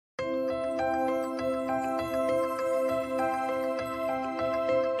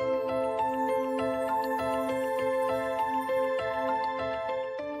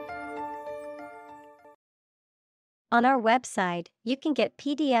On our website, you can get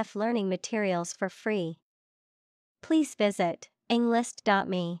PDF learning materials for free. Please visit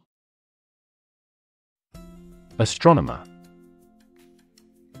englist.me. Astronomer.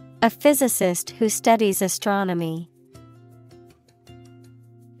 A physicist who studies astronomy.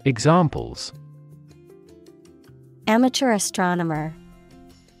 Examples: Amateur astronomer,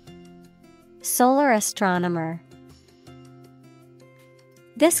 solar astronomer.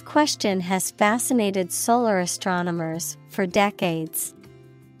 This question has fascinated solar astronomers for decades.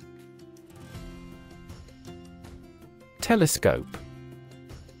 Telescope.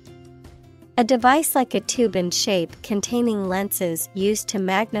 A device like a tube in shape containing lenses used to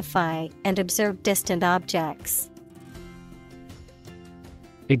magnify and observe distant objects.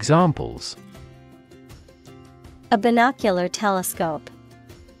 Examples: A binocular telescope.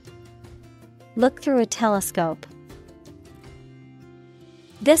 Look through a telescope.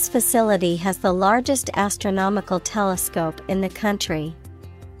 This facility has the largest astronomical telescope in the country.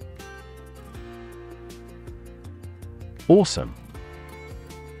 Awesome.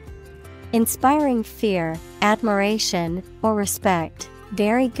 Inspiring fear, admiration, or respect.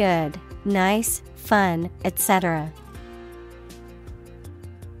 Very good, nice, fun, etc.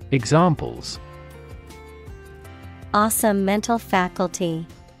 Examples: Awesome mental faculty.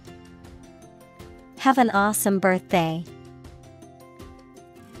 Have an awesome birthday.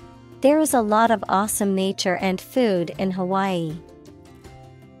 There is a lot of awesome nature and food in Hawaii.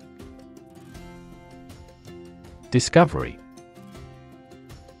 Discovery.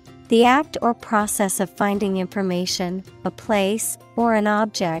 The act or process of finding information, a place, or an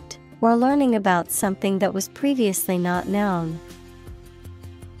object, or learning about something that was previously not known.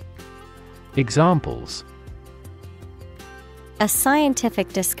 Examples: A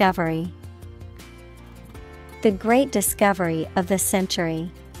scientific discovery. The great discovery of the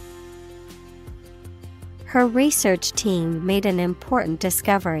century. Her research team made an important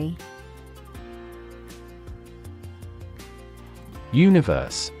discovery.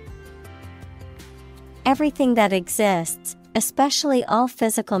 Universe. Everything that exists, especially all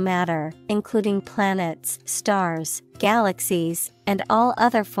physical matter, including planets, stars, galaxies, and all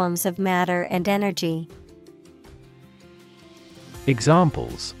other forms of matter and energy.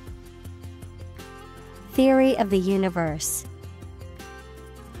 Examples: Theory of the universe.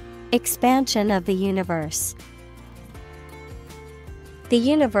 Expansion of the universe. The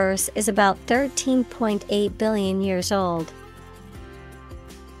universe is about 13.8 billion years old.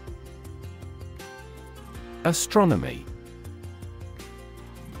 Astronomy.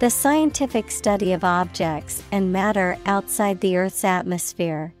 The scientific study of objects and matter outside the Earth's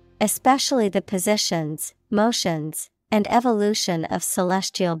atmosphere, especially the positions, motions, and evolution of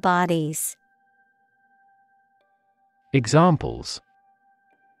celestial bodies. Examples: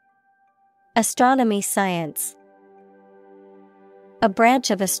 Astronomy science. A branch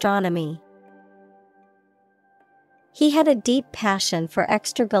of astronomy. He had a deep passion for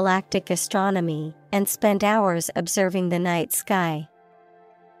extragalactic astronomy and spent hours observing the night sky.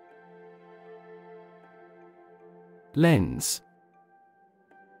 Lens.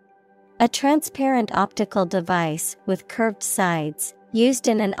 A transparent optical device with curved sides, used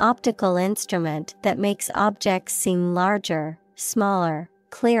in an optical instrument that makes objects seem larger, smaller,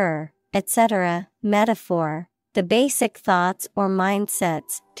 clearer, etc. Metaphor. The basic thoughts or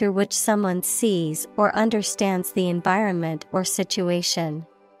mindsets through which someone sees or understands the environment or situation.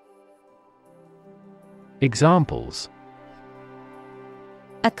 Examples: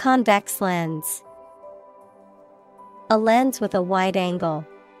 A convex lens. A lens with a wide angle.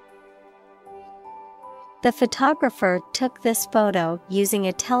 The photographer took this photo using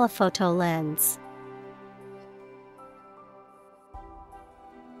a telephoto lens.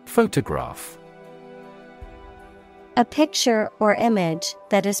 Photograph. A picture or image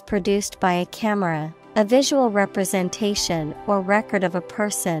that is produced by a camera, a visual representation or record of a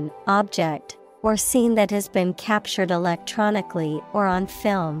person, object, or scene that has been captured electronically or on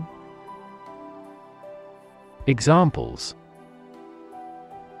film. Examples: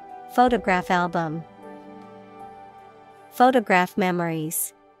 Photograph album. Photograph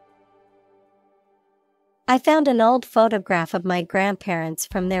memories. I found an old photograph of my grandparents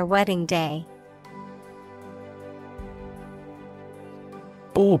from their wedding day.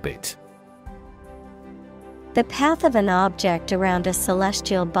 Orbit. The path of an object around a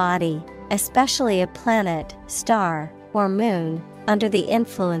celestial body, especially a planet, star, or moon, under the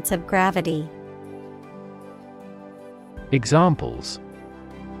influence of gravity. Examples: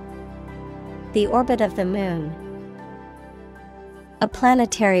 The orbit of the moon. A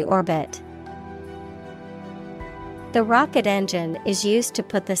planetary orbit. The rocket engine is used to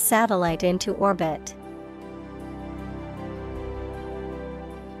put the satellite into orbit.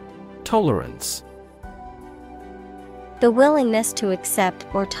 Tolerance. The willingness to accept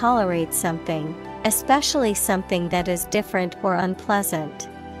or tolerate something, especially something that is different or unpleasant.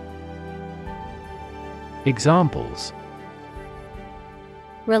 Examples: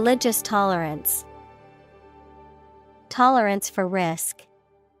 Religious tolerance. Tolerance for risk.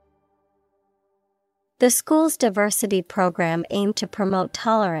 The school's diversity program aimed to promote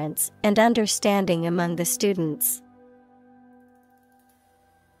tolerance and understanding among the students.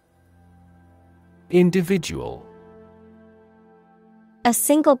 Individual. A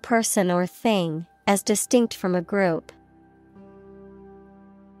single person or thing, as distinct from a group.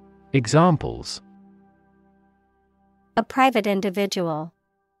 Examples: A private individual.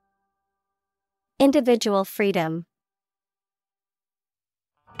 Individual freedom.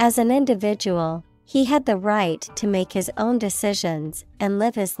 As an individual, he had the right to make his own decisions and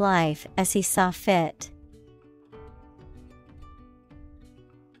live his life as he saw fit.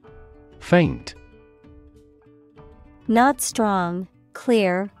 Faint. Not strong,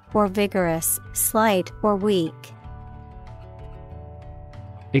 clear, or vigorous, slight or weak.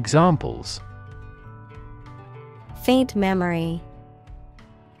 Examples: Faint memory.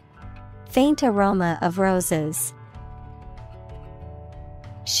 Faint aroma of roses.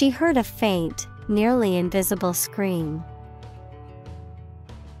 She heard a faint, nearly invisible scream.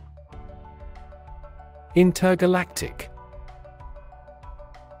 Intergalactic.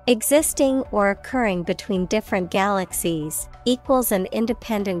 Existing or occurring between different galaxies, equals an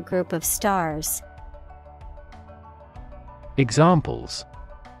independent group of stars. Examples: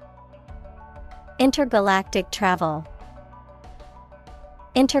 Intergalactic travel.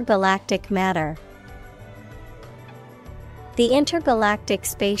 Intergalactic matter. The intergalactic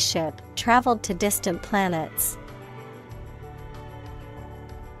spaceship traveled to distant planets.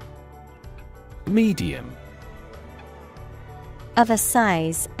 Medium. Of a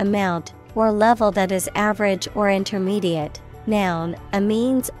size, amount, or level that is average or intermediate. Noun, a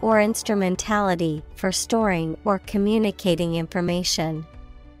means or instrumentality for storing or communicating information.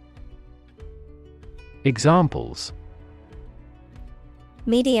 Examples: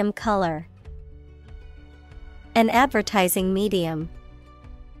 Medium color. An advertising medium.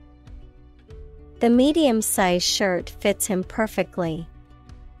 The medium-sized shirt fits him perfectly.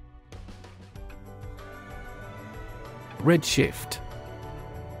 Redshift.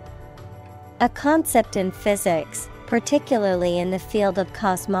 A concept in physics, particularly in the field of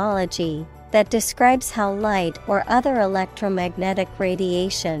cosmology, that describes how light or other electromagnetic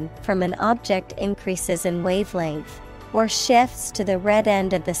radiation from an object increases in wavelength, or shifts to the red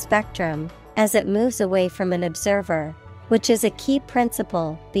end of the spectrum, as it moves away from an observer, which is a key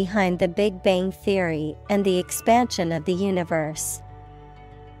principle behind the Big Bang Theory and the expansion of the universe.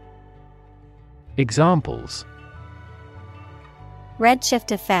 Examples: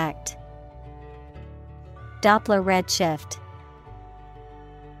 Redshift effect. Doppler redshift.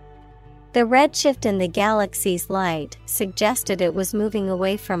 The redshift in the galaxy's light suggested it was moving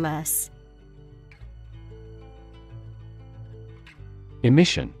away from us.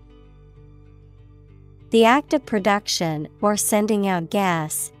 Emission. The act of production or sending out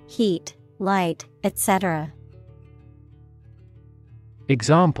gas, heat, light, etc.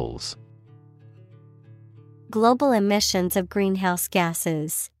 Examples: Global emissions of greenhouse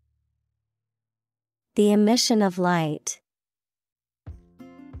gases. The emission of light.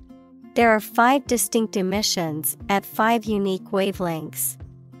 There are 5 distinct emissions at 5 unique wavelengths.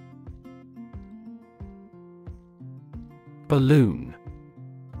 Balloon.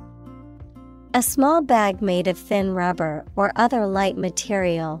 A small bag made of thin rubber or other light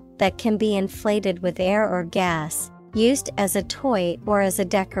material that can be inflated with air or gas, used as a toy or as a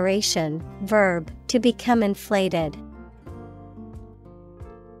decoration. Verb, to become inflated.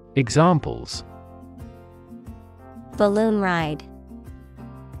 Examples: Balloon ride.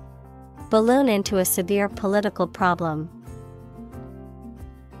 Balloon into a severe political problem.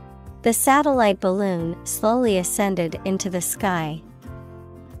 The satellite balloon slowly ascended into the sky.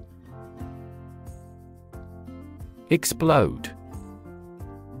 Explode.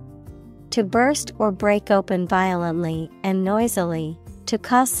 To burst or break open violently and noisily, to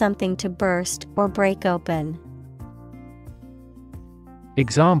cause something to burst or break open.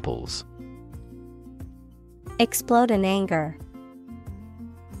 Examples: Explode in anger.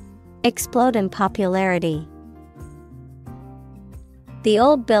 Explode in popularity. The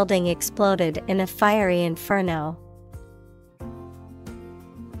old building exploded in a fiery inferno.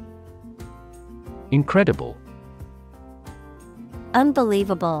 Incredible.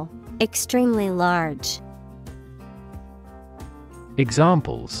 Unbelievable, extremely large.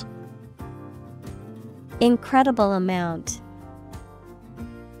 Examples: Incredible amount.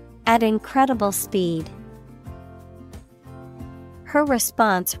 At incredible speed. Her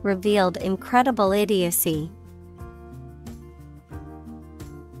response revealed incredible idiocy.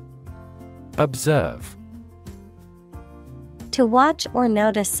 Observe. To watch or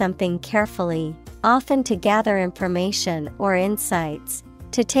notice something carefully, often to gather information or insights,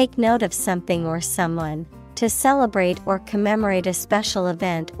 to take note of something or someone, to celebrate or commemorate a special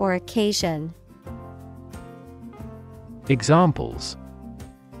event or occasion. Examples.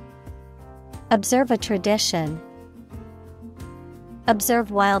 Observe a tradition.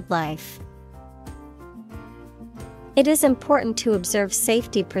 Observe wildlife. It is important to observe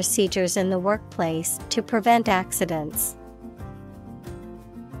safety procedures in the workplace to prevent accidents.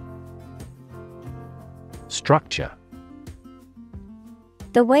 Structure.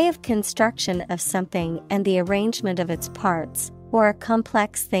 The way of construction of something and the arrangement of its parts, or a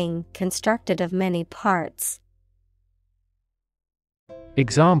complex thing constructed of many parts.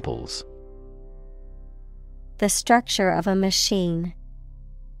 Examples. The structure of a machine.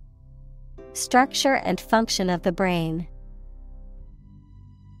 Structure and function of the brain.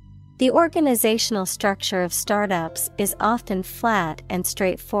 The organizational structure of startups is often flat and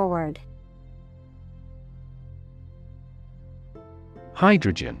straightforward.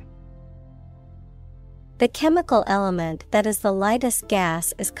 Hydrogen. The chemical element that is the lightest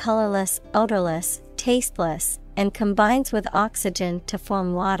gas is colorless, odorless, tasteless, and combines with oxygen to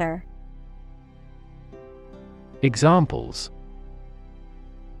form water. Examples.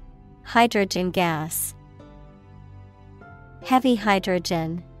 Hydrogen gas. Heavy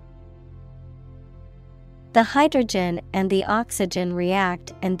hydrogen. The hydrogen and the oxygen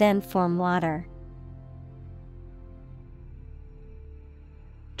react and then form water.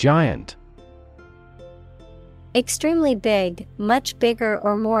 Giant. Extremely big, much bigger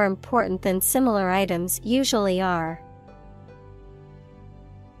or more important than similar items usually are.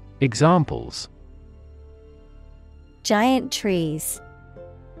 Examples. Giant trees.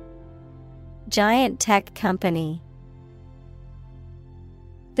 Giant tech company.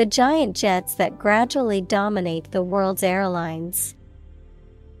 The giant jets that gradually dominate the world's airlines.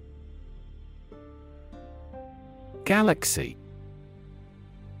 Galaxy.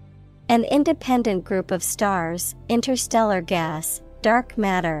 An independent group of stars, interstellar gas, dark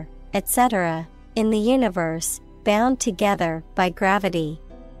matter, etc., in the universe, bound together by gravity.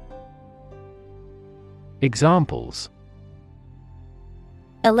 Examples.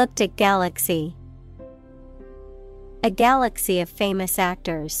 Elliptic galaxy. A galaxy of famous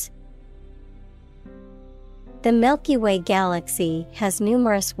actors. The Milky Way galaxy has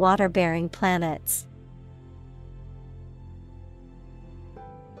numerous water-bearing planets.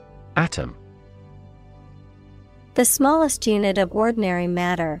 Atom. The smallest unit of ordinary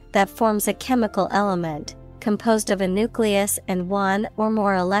matter that forms a chemical element, composed of a nucleus and one or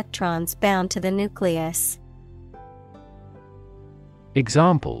more electrons bound to the nucleus.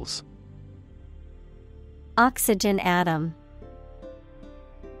 Examples. Oxygen atom.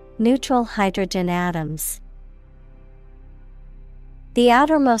 Neutral hydrogen atoms. The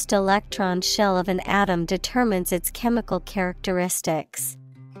outermost electron shell of an atom determines its chemical characteristics.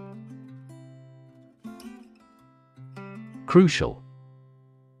 Crucial.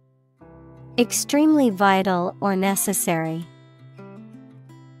 Extremely vital or necessary.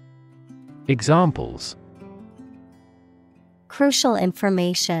 Examples. Crucial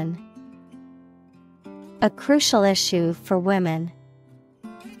information. A crucial issue for women.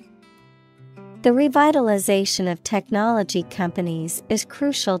 The revitalization of technology companies is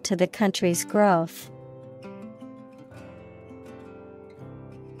crucial to the country's growth.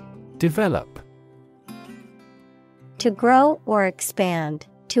 Develop. To grow or expand,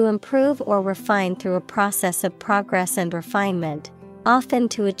 to improve or refine through a process of progress and refinement, often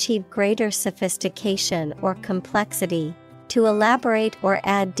to achieve greater sophistication or complexity, to elaborate or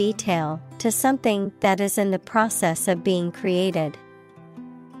add detail to something that is in the process of being created.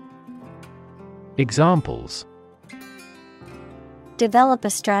 Examples. Develop a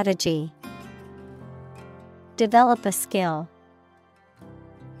strategy. Develop a skill.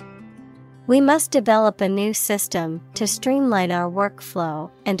 We must develop a new system to streamline our workflow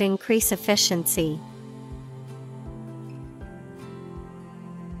and increase efficiency.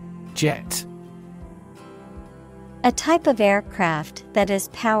 Jet. A type of aircraft that is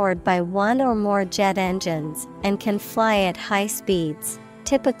powered by one or more jet engines and can fly at high speeds,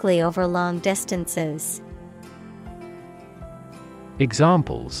 typically over long distances.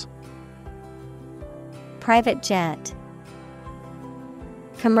 Examples. Private jet.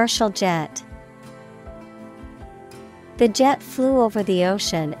 Commercial jet. The jet flew over the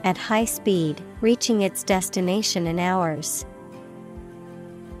ocean at high speed, reaching its destination in hours.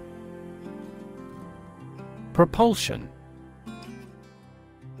 Propulsion.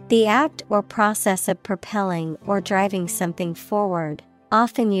 The act or process of propelling or driving something forward,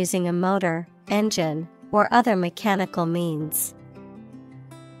 often using a motor, engine, or other mechanical means.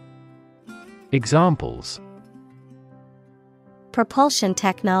 Examples: propulsion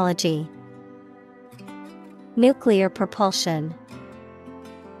technology, nuclear propulsion.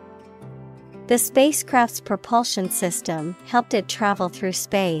 The spacecraft's propulsion system helped it travel through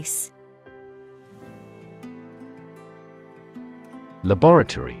space.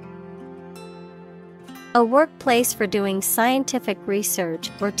 Laboratory. A workplace for doing scientific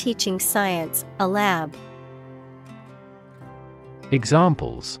research or teaching science, a lab.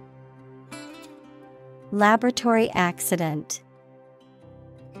 Examples: laboratory accident,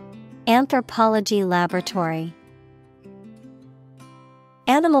 anthropology laboratory.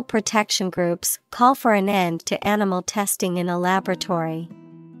 Animal protection groups call for an end to animal testing in a laboratory.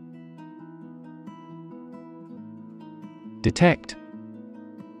 Detect.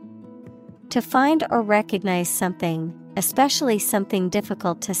 To find or recognize something, especially something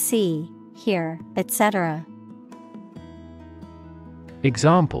difficult to see, hear, etc.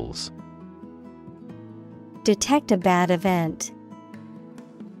 Examples: detect a bad event,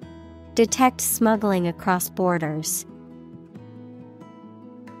 detect smuggling across borders.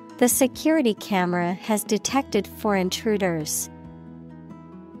 The security camera has detected 4 intruders.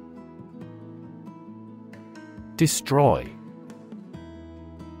 Destroy.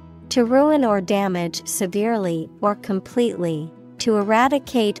 To ruin or damage severely or completely, to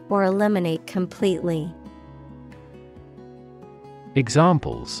eradicate or eliminate completely.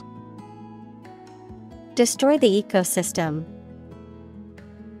 Examples: destroy the ecosystem,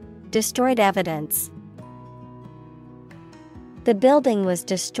 destroyed evidence. The building was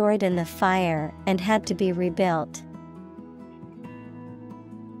destroyed in the fire and had to be rebuilt.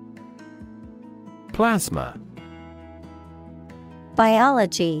 Plasma.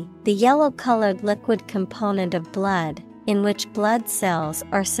 Biology, the yellow-colored liquid component of blood, in which blood cells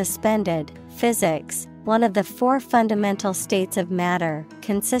are suspended. Physics, one of the 4 fundamental states of matter,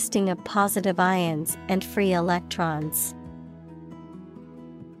 consisting of positive ions and free electrons.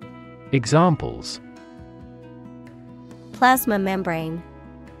 Examples: plasma membrane,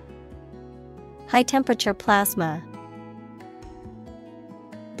 high-temperature plasma.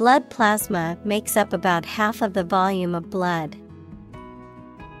 Blood plasma makes up about half of the volume of blood.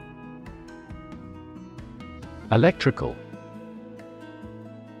 Electrical.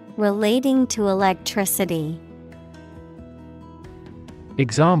 relating to electricity.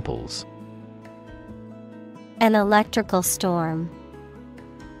 Examples: an electrical storm,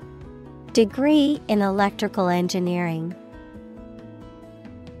 degree in electrical engineering.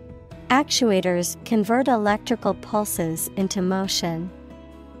 Actuators convert electrical pulses into motion.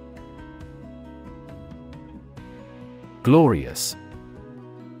 Glorious.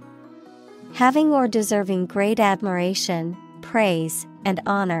 Having or deserving great admiration, praise, and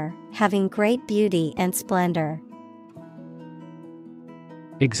honor, having great beauty and splendor.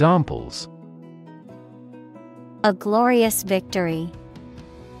 Examples: a glorious victory.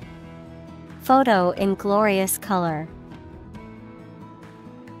 Photo in glorious color.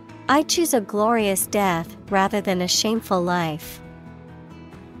 I choose a glorious death rather than a shameful life.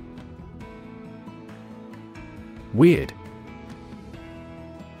 Weird.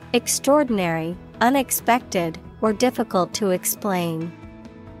 Extraordinary, unexpected, or difficult to explain.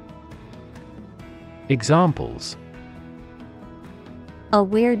 Examples: a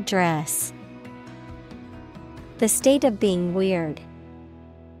weird dress. The state of being weird.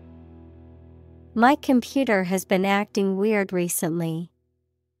 My computer has been acting weird recently.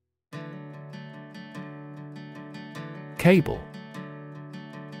 Cable.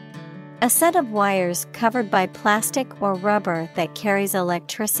 A set of wires covered by plastic or rubber that carries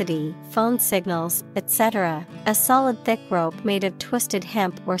electricity, phone signals, etc. A solid thick rope made of twisted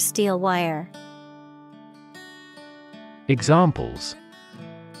hemp or steel wire. Examples: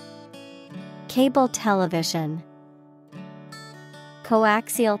 cable television.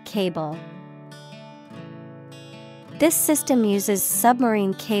 Coaxial cable. This system uses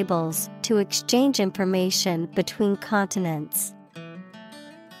submarine cables to exchange information between continents.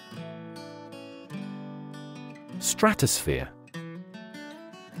 Stratosphere.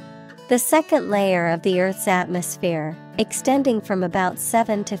 The second layer of the Earth's atmosphere, extending from about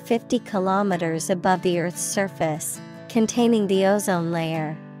 7 to 50 kilometers above the Earth's surface, containing the ozone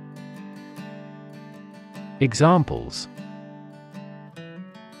layer. Examples: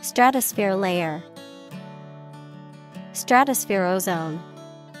 stratosphere layer. Stratosphere ozone.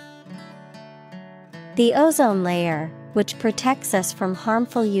 The ozone layer, which protects us from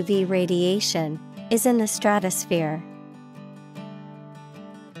harmful UV radiation, is in the stratosphere.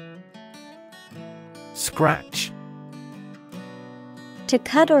 Scratch. To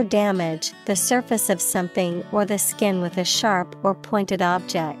cut or damage the surface of something or the skin with a sharp or pointed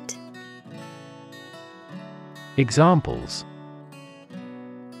object. Examples: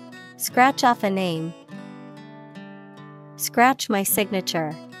 Scratch off a name. Scratch my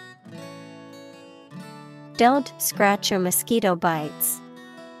signature. Don't scratch your mosquito bites.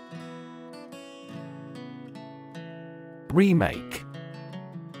 Remake.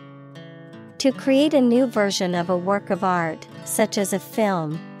 To create a new version of a work of art, such as a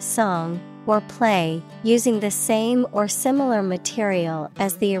film, song, or play, using the same or similar material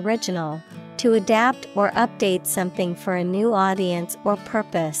as the original. To adapt or update something for a new audience or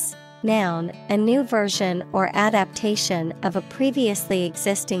purpose. Noun, a new version or adaptation of a previously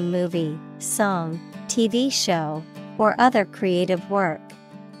existing movie, song, TV show, or other creative work.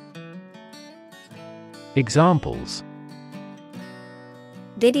 Examples: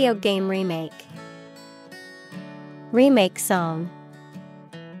 Video game remake. Remake song.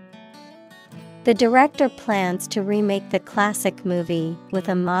 The director plans to remake the classic movie with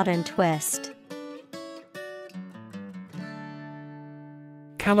a modern twist.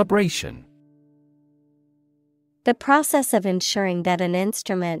 Calibration. The process of ensuring that an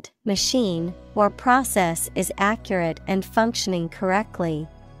instrument, machine, or process is accurate and functioning correctly,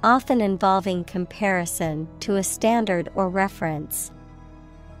 often involving comparison to a standard or reference.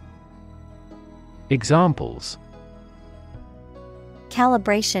 Examples: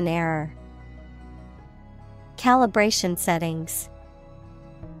 Calibration error. Calibration settings.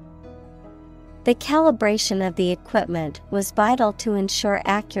 The calibration of the equipment was vital to ensure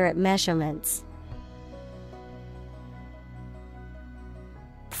accurate measurements.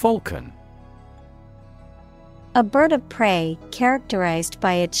 Falcon. A bird of prey characterized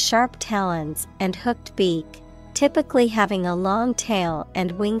by its sharp talons and hooked beak, typically having a long tail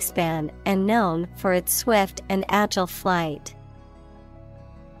and wingspan and known for its swift and agile flight.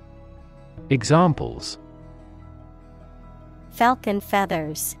 Examples: Falcon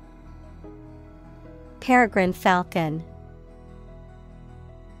feathers. Peregrine falcon.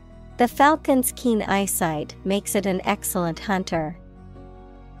 The falcon's keen eyesight makes it an excellent hunter.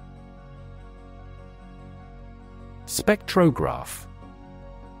 Spectrograph.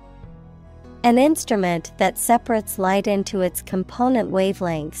 An instrument that separates light into its component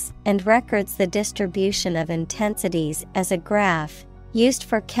wavelengths and records the distribution of intensities as a graph, used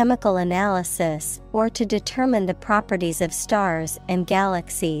for chemical analysis or to determine the properties of stars and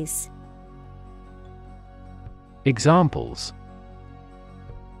galaxies. Examples: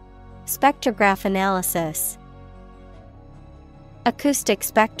 Spectrograph analysis. Acoustic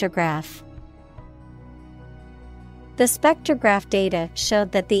spectrograph. The spectrograph data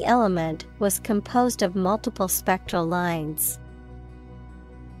showed that the element was composed of multiple spectral lines.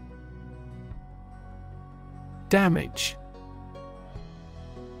 Damage.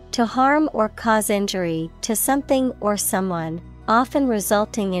 To harm or cause injury to something or someone, often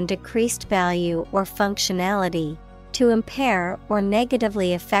resulting in decreased value or functionality. To impair or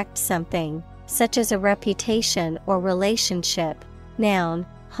negatively affect something, such as a reputation or relationship. Noun,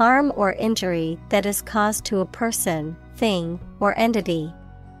 harm or injury that is caused to a person, thing, or entity.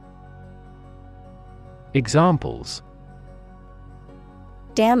 Examples: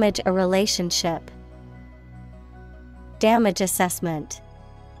 Damage a relationship. Damage assessment.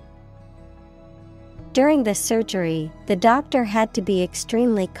 During the surgery, the doctor had to be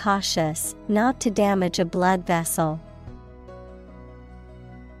extremely cautious not to damage a blood vessel.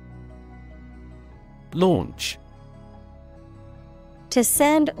 Launch. To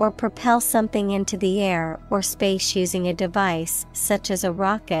send or propel something into the air or space using a device such as a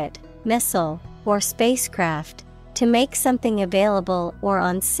rocket, missile, or spacecraft. To make something available or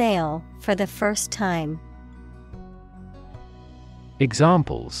on sale for the first time.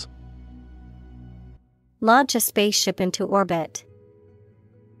 Examples: Launch a spaceship into orbit.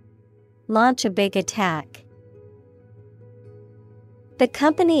 Launch a big attack. The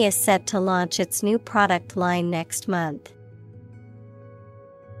company is set to launch its new product line next month.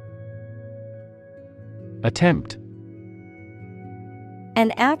 Attempt.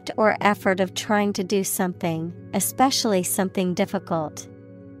 An act or effort of trying to do something, especially something difficult.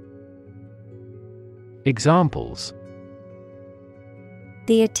 Examples: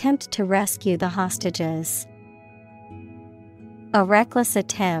 The attempt to rescue the hostages. A reckless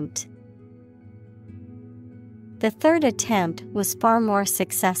attempt. The third attempt was far more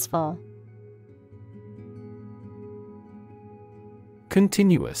successful.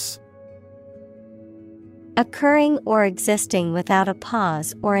 Continuous. Occurring or existing without a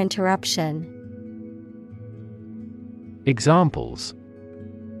pause or interruption. Examples: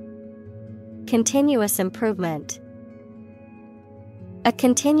 continuous improvement. A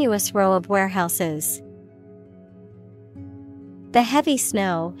continuous row of warehouses. The heavy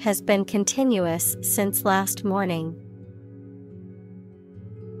snow has been continuous since last morning.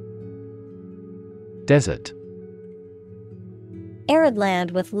 Desert. Arid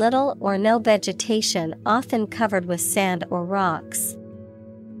land with little or no vegetation, often covered with sand or rocks.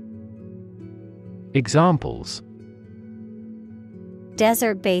 Examples: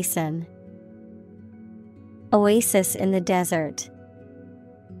 desert basin. Oasis in the desert.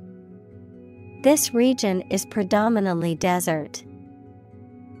 This region is predominantly desert.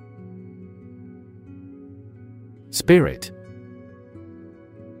 Spirit.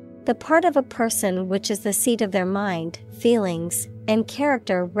 The part of a person which is the seat of their mind, feelings, and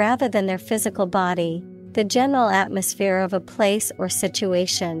character rather than their physical body, the general atmosphere of a place or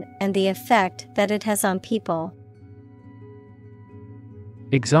situation, and the effect that it has on people.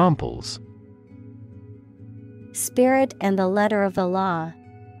 Examples: spirit and the letter of the law.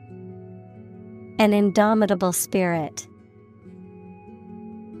 An indomitable spirit.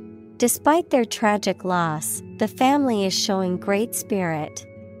 Despite their tragic loss, the family is showing great spirit.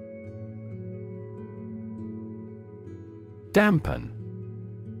 Dampen.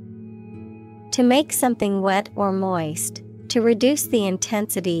 To make something wet or moist, to reduce the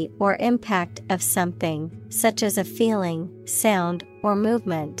intensity or impact of something, such as a feeling, sound, or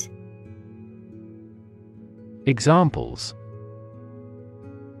movement. Examples: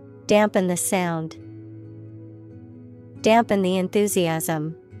 dampen the sound. Dampen the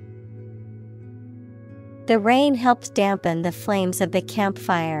enthusiasm. The rain helped dampen the flames of the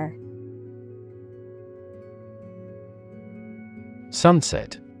campfire.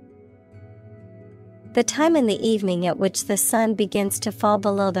 Sunset. The time in the evening at which the sun begins to fall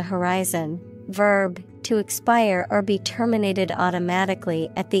below the horizon. Verb, to expire or be terminated automatically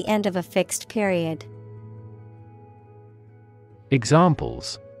at the end of a fixed period.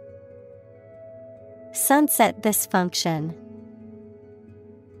 Examples: sunset dysfunction.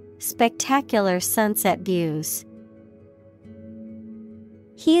 Spectacular sunset views.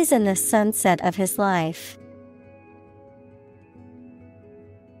 He is in the sunset of his life.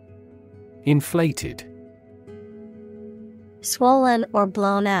 Inflated. Swollen or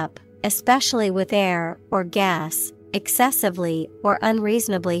blown up, especially with air or gas, excessively or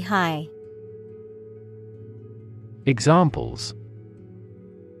unreasonably high. Examples: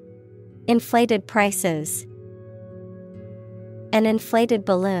 inflated prices. An inflated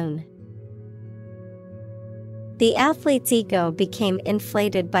balloon. The athlete's ego became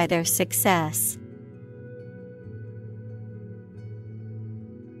inflated by their success.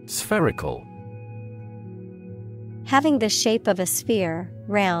 Spherical. Having the shape of a sphere,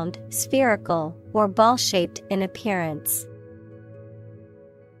 round, spherical, or ball-shaped in appearance.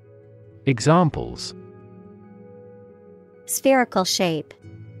 Examples: spherical shape.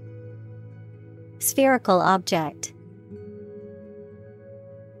 Spherical object.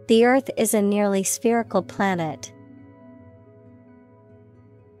 The Earth is a nearly spherical planet.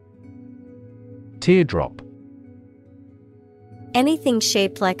 Teardrop. Anything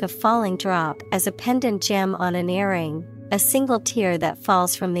shaped like a falling drop, as a pendant gem on an earring, a single tear that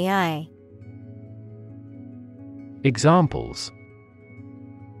falls from the eye. Examples: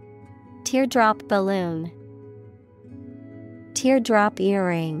 teardrop balloon. Teardrop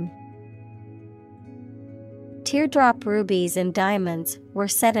earring. Teardrop rubies and diamonds were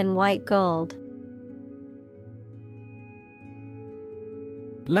set in white gold.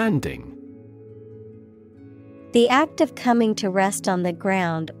 Landing. The act of coming to rest on the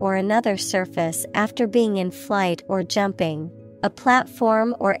ground or another surface after being in flight or jumping, a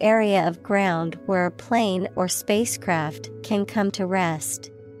platform or area of ground where a plane or spacecraft can come to rest.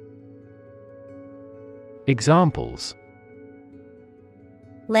 Examples: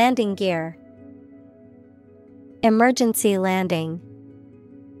 landing gear. Emergency landing.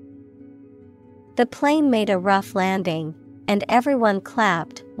 The plane made a rough landing, and everyone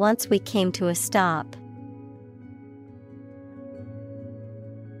clapped once we came to a stop.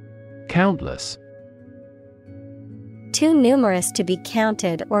 Countless. Too numerous to be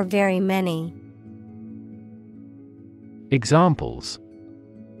counted or very many. Examples: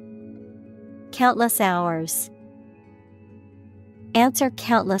 countless hours. Answer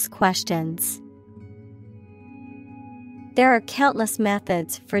countless questions. There are countless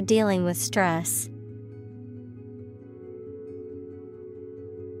methods for dealing with stress.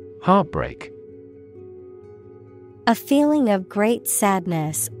 Heartbreak. A feeling of great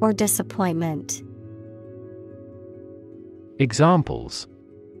sadness or disappointment. Examples: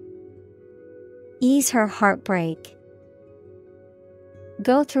 ease her heartbreak.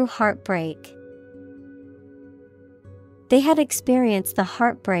 Go through heartbreak. They had experienced the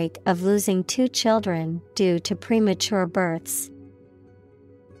heartbreak of losing 2 children due to premature births.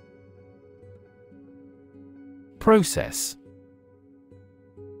 Process.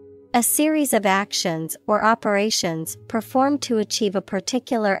 A series of actions or operations performed to achieve a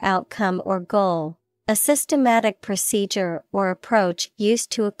particular outcome or goal. A systematic procedure or approach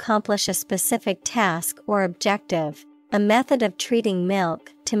used to accomplish a specific task or objective. A method of treating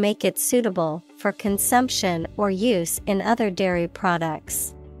milk to make it suitable for consumption or use in other dairy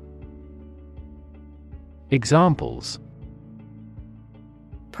products. Examples: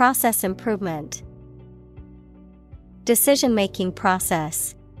 Process improvement. Decision-making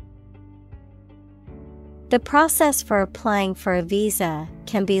process. The process for applying for a visa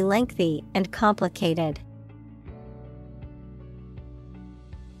can be lengthy and complicated.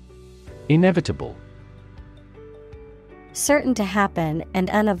 Inevitable. Certain to happen and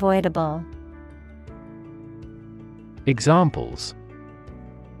unavoidable. Examples: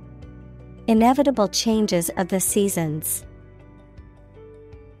 Inevitable changes of the seasons.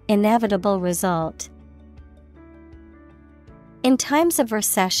 Inevitable result. In times of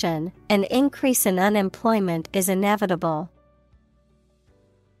recession, an increase in unemployment is inevitable.